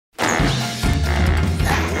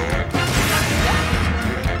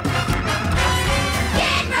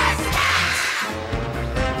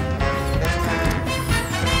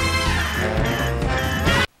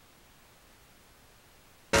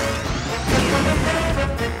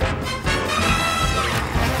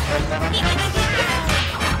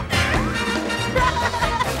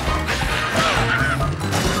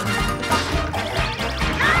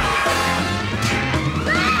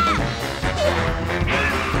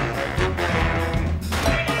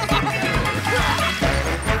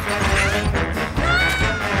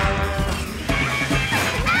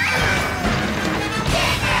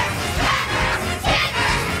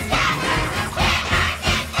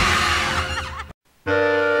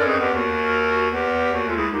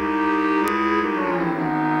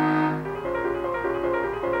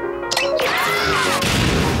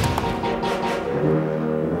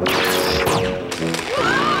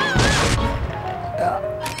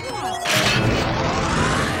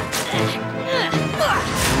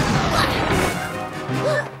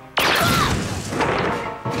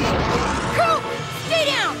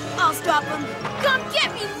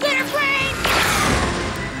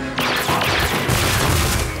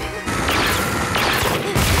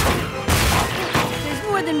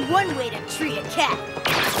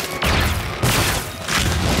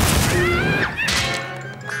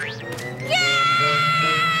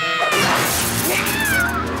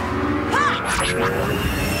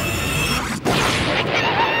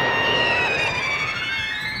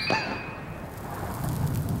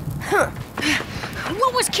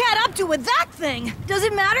What was Cat up to with that thing? Does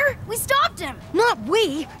it matter? We stopped him. Not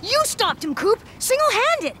we. You stopped him, Coop.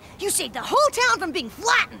 Single-handed. You saved the whole town from being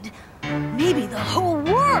flattened. Maybe the whole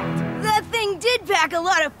world. That thing did pack a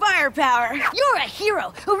lot of firepower. You're a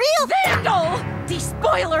hero. A real Vandal!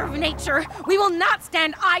 Despoiler of nature! We will not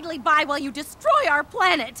stand idly by while you destroy our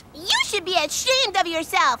planet! You should be ashamed of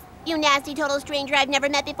yourself, you nasty total stranger I've never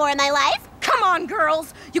met before in my life. Come on,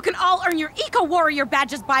 girls! You can all earn your eco-warrior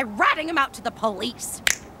badges by ratting them out to the police.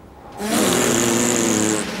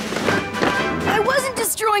 I wasn't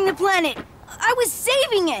destroying the planet. I was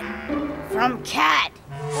saving it. From Cat.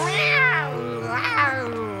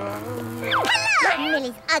 Hello,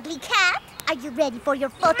 Millie's ugly cat. Are you ready for your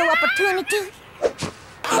photo opportunity?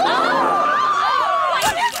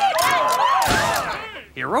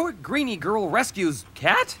 Heroic Greenie Girl rescues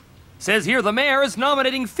Cat? Says here the mayor is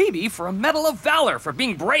nominating Phoebe for a Medal of Valor for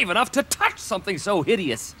being brave enough to touch something so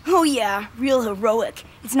hideous. Oh yeah, real heroic.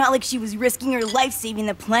 It's not like she was risking her life saving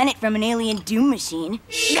the planet from an alien doom machine.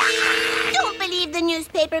 Don't believe the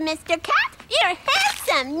newspaper, Mr. Cat. You're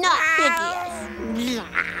handsome, not hideous.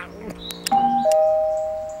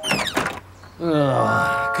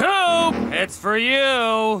 Coop, it's for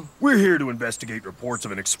you. We're here to investigate reports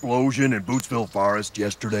of an explosion in Bootsville Forest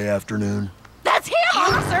yesterday afternoon. That's him,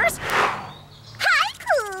 officers! Hi,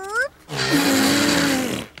 Coop.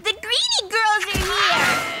 The Greenie girls are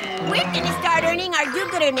here. We're gonna start earning our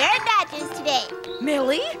do-gooder merit badges today.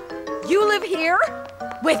 Millie? You live here?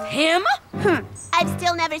 With him? I've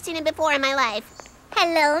still never seen him before in my life.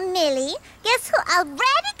 Hello, Millie. Guess who already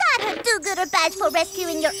got her do-gooder badge for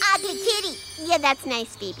rescuing your ugly kitty? Yeah, that's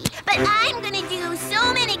nice, Phoebe. But I'm gonna do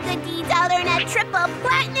so many good deeds, I'll earn a triple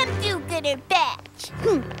platinum do-gooder badge.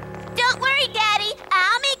 Don't worry, Daddy.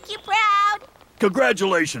 I'll make you proud.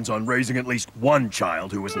 Congratulations on raising at least one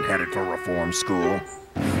child who isn't headed for reform school.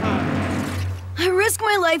 I risk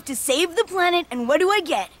my life to save the planet, and what do I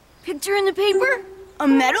get? Picture in the paper? A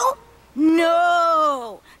medal?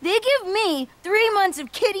 No! They give me 3 months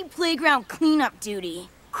of kitty playground cleanup duty.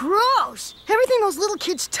 Gross! Everything those little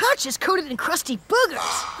kids touch is coated in crusty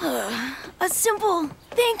boogers. A simple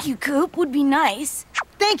thank you, Coop, would be nice.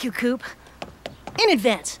 Thank you, Coop. In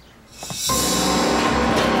advance.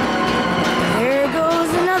 There goes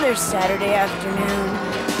another Saturday afternoon.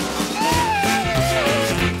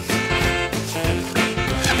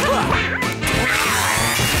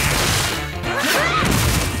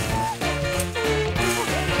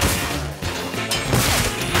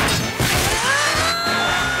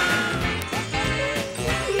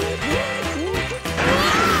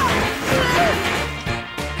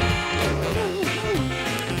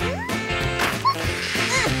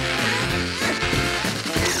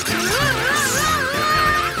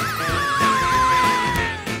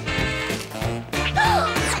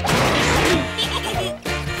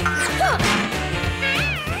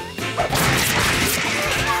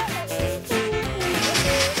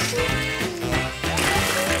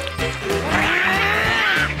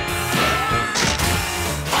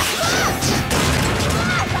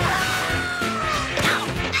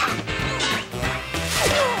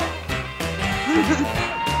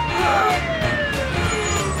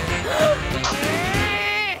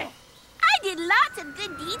 I did lots of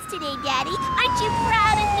good deeds today, Daddy. Aren't you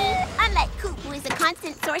proud of me? Unlike Coop, who is a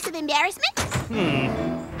constant source of embarrassment.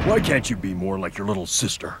 Why can't you be more like your little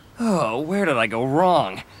sister? Oh, where did I go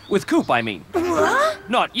wrong? With Coop, I mean. What?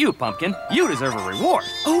 Not you, Pumpkin. You deserve a reward.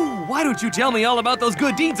 Oh, why don't you tell me all about those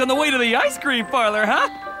good deeds on the way to the ice cream parlor, huh?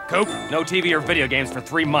 Coop, no TV or video games for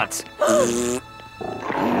 3 months. You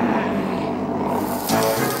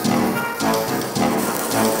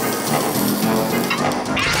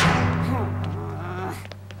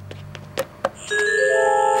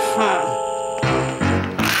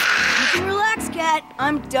can relax, Cat.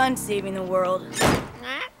 I'm done saving the world.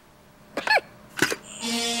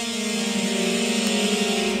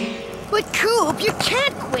 But Coop, you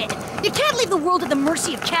can't quit. You can't leave the world at the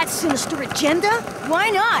mercy of Cat's sinister agenda. Why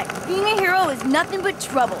not? Being a hero is nothing but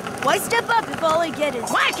trouble. Why step up if all I get is...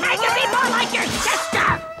 Why can't you be more like your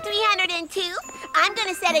sister? 302. I'm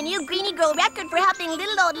gonna set a new Greenie Girl record for helping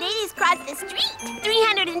little old ladies cross the street.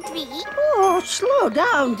 303. Oh, slow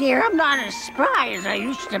down, dear. I'm not as spry as I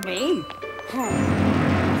used to be.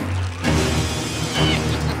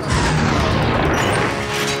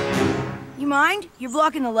 You mind? You're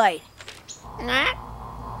blocking the light.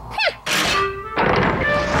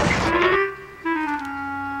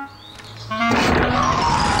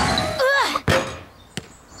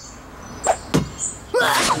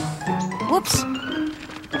 Whoops.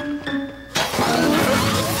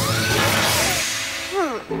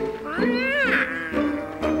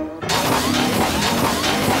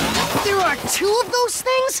 There are two of those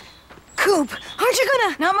things? Coop, aren't you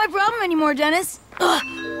gonna... Not my problem anymore, Dennis. Ugh.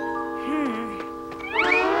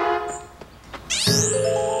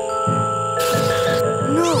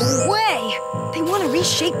 No way! They want to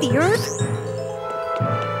reshape the Earth?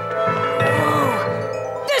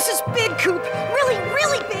 Whoa. This is big, Coop! Really,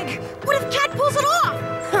 really big! What if Cat pulls it off?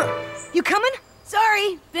 Huh. You coming?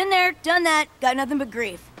 Sorry, been there, done that, got nothing but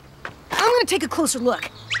grief. I'm gonna take a closer look.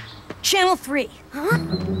 Channel 3. Huh?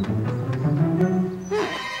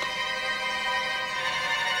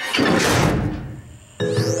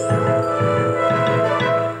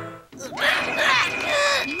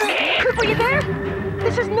 Coop, are you there?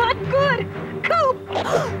 This is not good! Coop!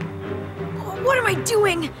 What am I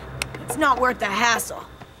doing? It's not worth the hassle.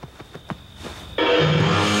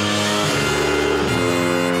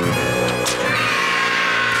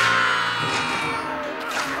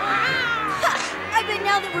 I bet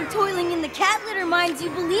now that we're toiling in the cat litter mines, you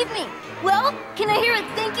believe me. Well, can I hear a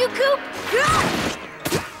thank you, Coop?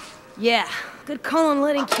 Yeah, good call on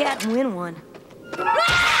letting Cat win one.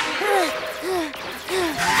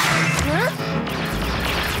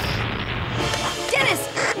 Dennis!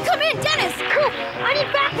 Come in, Dennis! Coop, I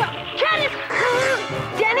need backup! Cat is...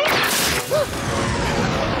 Dennis?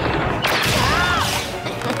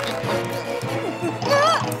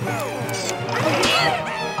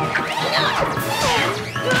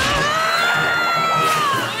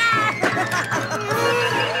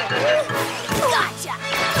 Gotcha!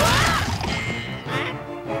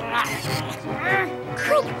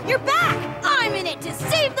 Coop, you're back! I'm in it to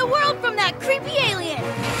save the world from that creepy alien!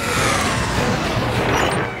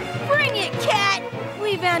 Bring it, Cat!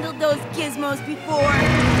 We've handled those gizmos before.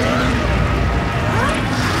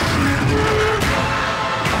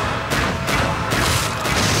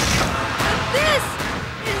 This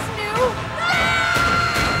is new.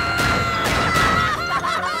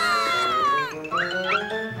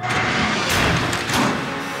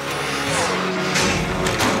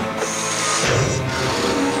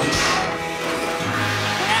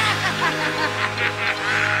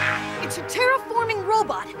 It's a terraforming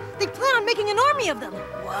robot. They plan on making an army of them.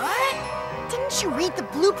 What? Didn't you read the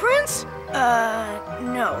blueprints?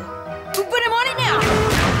 No. But I'm on it now!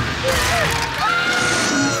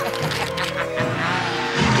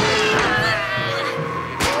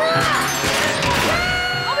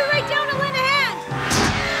 I'll be right down to lend a hand!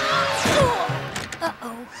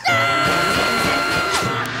 Uh-oh.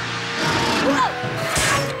 Oh.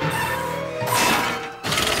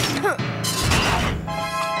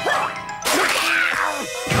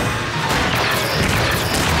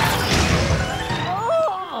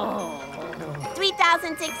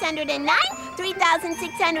 3,609,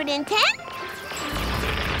 3,610.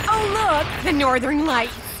 Oh, look, the Northern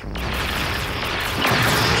Lights.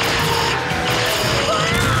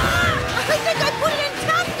 I think I put it in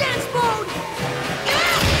tap dance mode!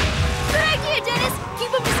 Good idea, Dennis!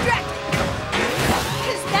 Keep him distracted!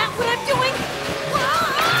 Is that what I'm doing?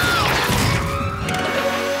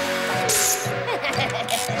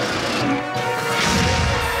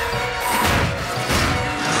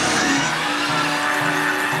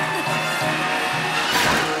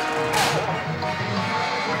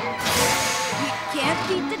 Can't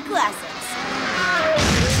beat the classics.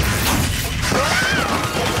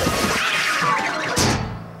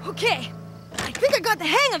 Okay, I think I got the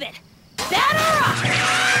hang of it. Batter up!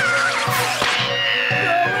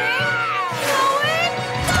 Going,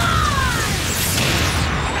 gone!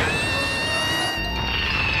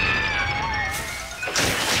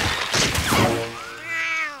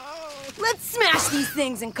 Let's smash these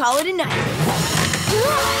things and call it a night.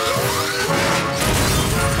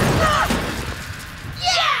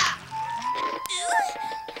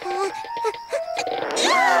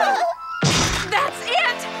 That's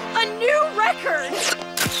it! A new record!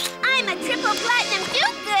 I'm a triple platinum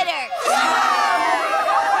do-gooder.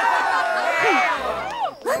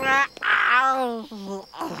 Oh,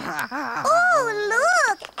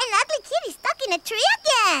 look! An ugly kitty stuck in a tree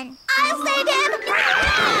again. I'll save him.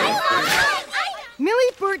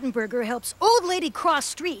 Millie Burtonberger helps Old Lady cross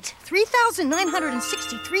street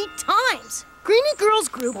 3,963 times. Greenie Girls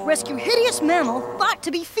Group rescue hideous mammal thought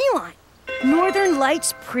to be feline. Northern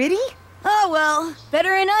Lights pretty? Oh well,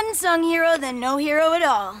 better an unsung hero than no hero at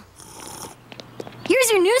all.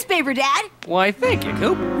 Here's your newspaper, Dad. Why, thank you,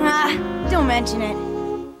 Coop. Don't mention it.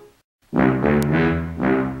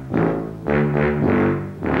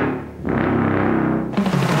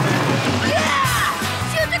 Yeah!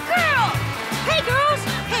 Shoot the girl! Hey, girls,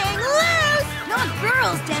 hang loose!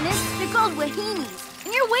 girls, Dennis. They're called wahinis,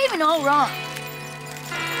 and you're waving all wrong.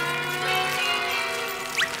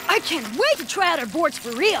 I can't wait to try out our boards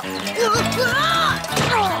for real. Wipe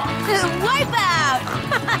out!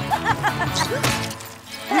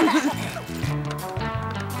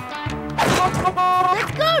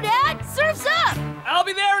 Let's go, Dad! Surf's up! I'll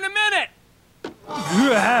be there in a minute!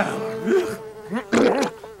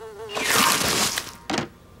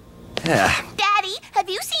 Daddy, have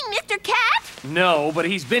you seen Mr. Cat? No, but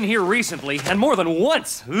he's been here recently, and more than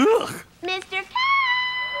once. Ugh. Mr. Cat!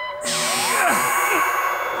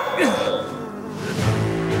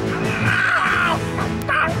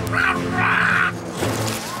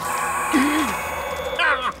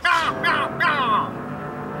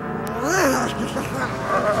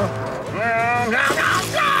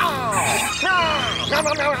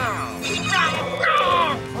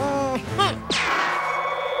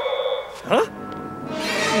 Huh?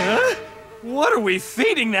 What are we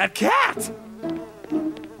feeding that cat? Ew.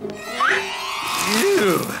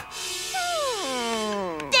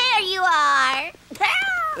 There you are!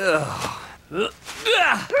 Hurry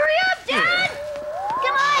up, Dad!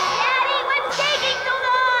 Come on, Daddy! What's taking so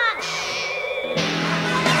long?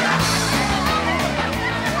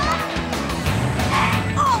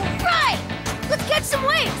 All right! Let's catch some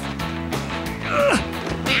waves!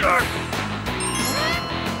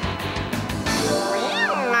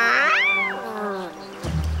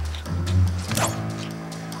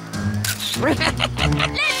 Let's go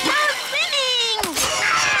swimming!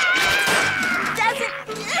 Doesn't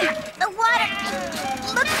the water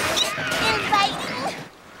look inviting?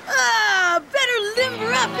 Better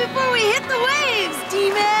limber up before we hit the waves,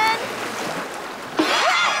 D-Man!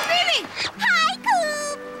 Baby! Hi,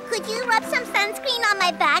 Coop! Could you rub some sunscreen on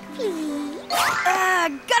my back, please?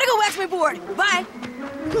 Gotta go wax my board. Bye.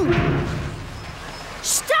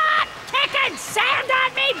 Stop kicking sand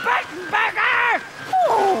on me, Burtonburger!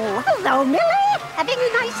 Oh, hello, Millie. Having a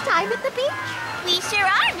nice time at the beach? We sure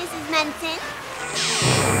are, Mrs. Munson.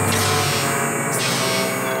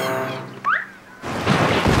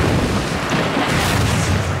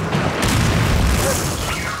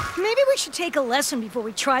 Maybe we should take a lesson before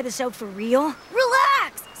we try this out for real.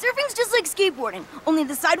 Relax! Surfing's just like skateboarding, only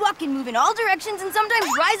the sidewalk can move in all directions and sometimes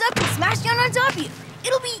rise up and smash down on top of you.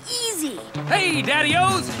 It'll be easy. Hey,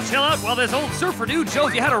 Daddy-O's! Chill out while this old surfer dude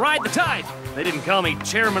shows you how to ride the tide. They didn't call me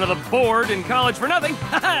chairman of the board in college for nothing.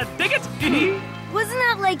 Haha, dig it? Wasn't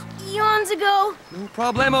that like eons ago? No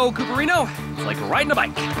problemo, Cooperino. It's like riding a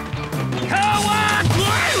bike. Come on!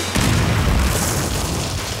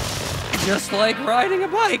 Just like riding a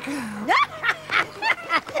bike.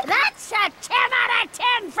 That's a 10 out of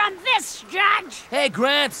 10 from this judge. Hey,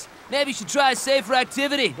 Gramps, maybe you should try a safer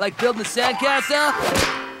activity, like building a sandcastle.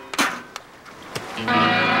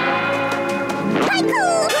 Hi,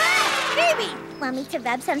 Coop! Baby! Want me to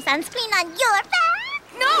rub some sunscreen on your back?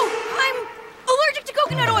 No! I'm allergic to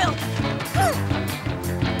coconut oil!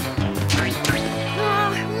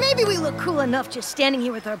 Maybe we look cool enough just standing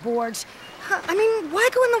here with our boards. I mean, why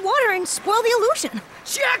go in the water and spoil the illusion?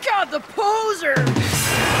 Check out the posers!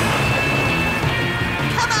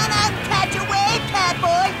 Come on out and catch a wave,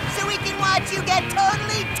 Catboy, so we can watch you get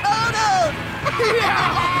totally totaled!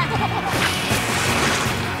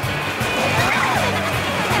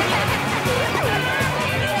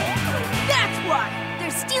 That's why!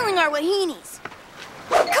 They're stealing our wahinis!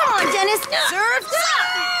 Come on, Dennis! Surf's up!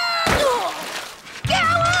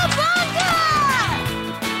 Cowabunga!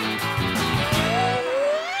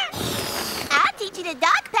 I'll teach you to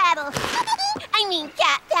dog paddle. I mean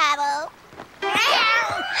cat paddle.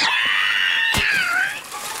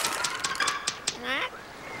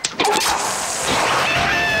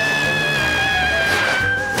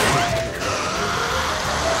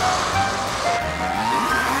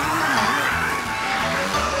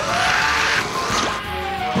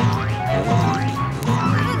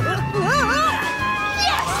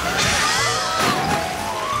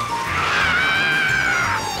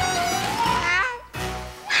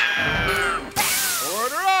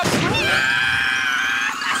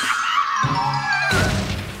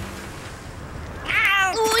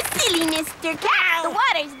 Mr. Cat, the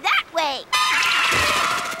water's that way.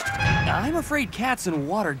 I'm afraid cats and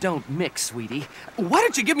water don't mix, sweetie. Why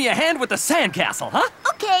don't you give me a hand with the sandcastle, huh?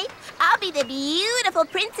 Okay, I'll be the beautiful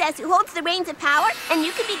princess who holds the reins of power, and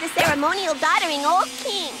you can be the ceremonial doddering old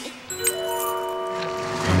king.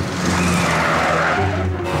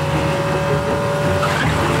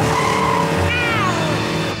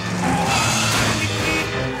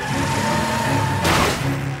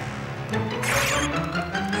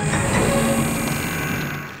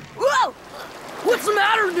 Whoa! What's the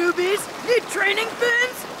matter, newbies? Need training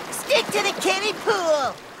fins? Stick to the kiddie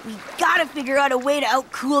pool. We gotta figure out a way to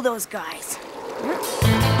outcool those guys.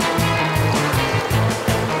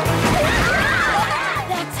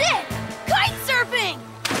 That's it! Kite surfing!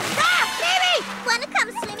 Ah, baby! Wanna come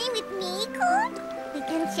swimming with me, Coop? We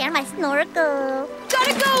can share my snorkel.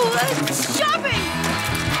 Gotta go shopping!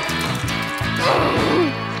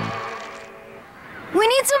 We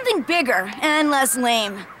need something bigger and less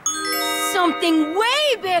lame. Something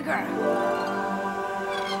way bigger!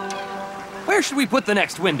 Where should we put the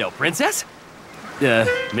next window, Princess?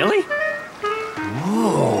 Millie?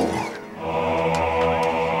 Whoa.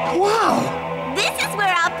 Wow! This is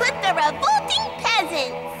where I'll put the revolting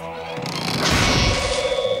peasants.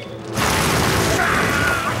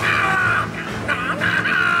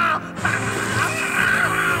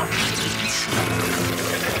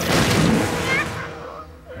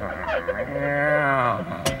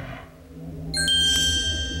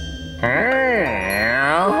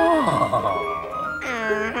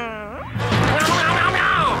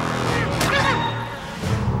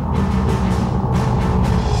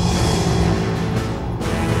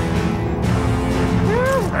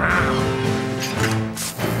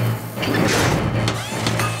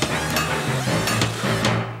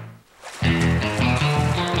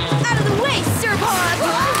 Out of the way, Serpon!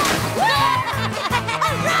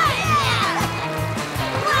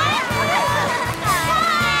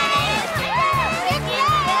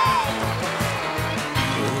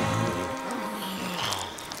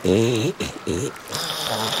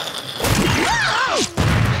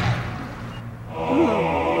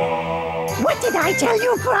 What did I tell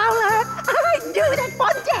you, Growler? I knew that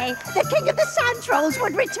one day the king of the sand trolls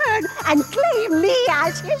would return and claim me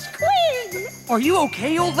as his queen. Are you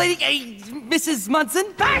okay, old lady? Mrs.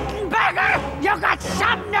 Munson? Burger! You got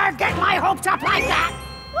some nerve getting my hopes up like that?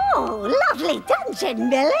 Oh, lovely dungeon,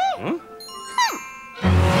 Millie.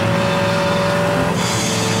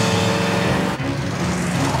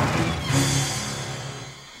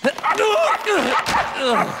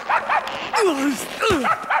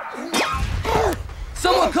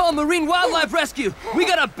 Someone call Marine Wildlife Rescue! We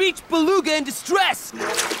got a beach beluga in distress! You're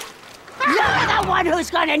the one who's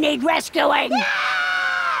gonna need rescuing.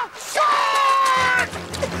 It's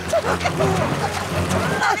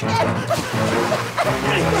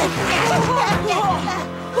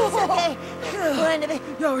okay. We're the...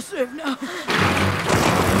 You're safe now.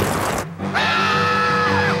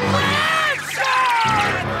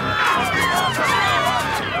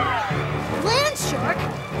 Land shark?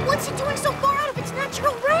 What's it doing so far out of its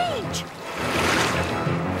natural range?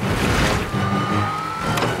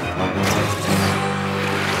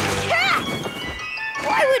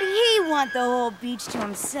 Why would he want the whole beach to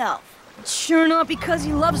himself? Sure not because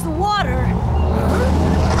he loves the water.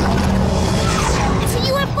 It's a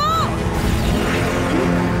UFO!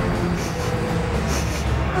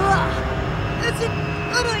 It's an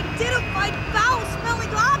unidentified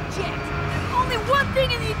foul-smelling object! Only one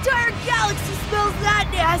thing in the entire galaxy smells that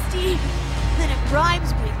nasty! Then it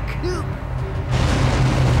rhymes with Coop.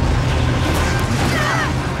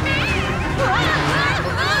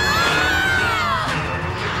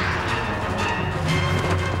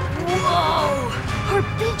 Whoa! Our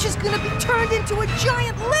beach is gonna be turned into a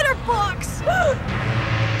giant litter box!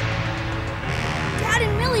 Dad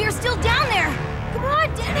and Millie are still down there! Come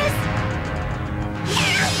on, Dennis!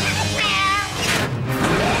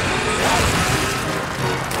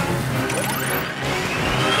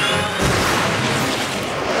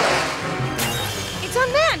 It's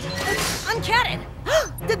unmanned! Uncatted!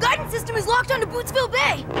 The guidance system is locked onto Bootsville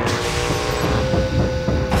Bay!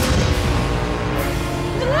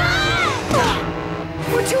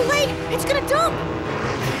 We're too late! It's gonna dump!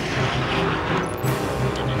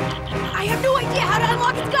 I have no idea how to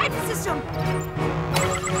unlock its guidance system!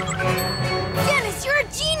 Dennis, you're a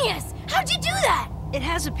genius! How'd you do that? It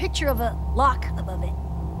has a picture of a lock above it.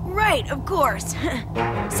 Right, of course.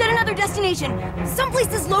 Set another destination. Someplace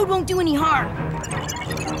this load won't do any harm.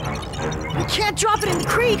 We can't drop it in the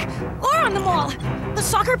creek or on the mall. The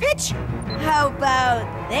soccer pitch? How about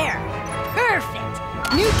there? Perfect.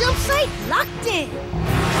 New dump site locked in.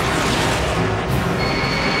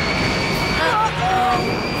 Uh-oh.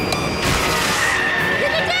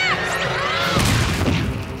 Hit the deck!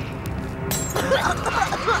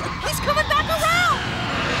 He's coming back around!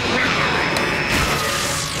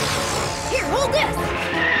 Here, hold this!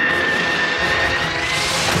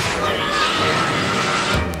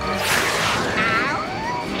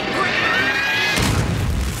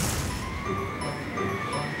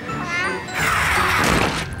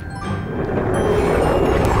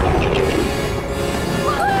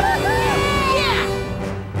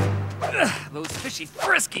 those fishy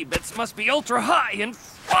frisky bits must be ultra high in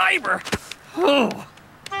fiber. Oh,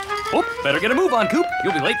 better get a move on, Coop.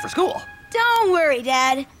 You'll be late for school. Don't worry,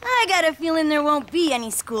 Dad. I got a feeling there won't be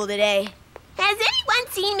any school today. Has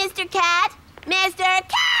anyone seen Mr. Cat? Mr.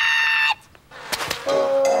 Cat!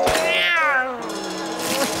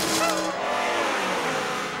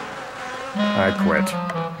 I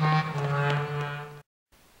quit.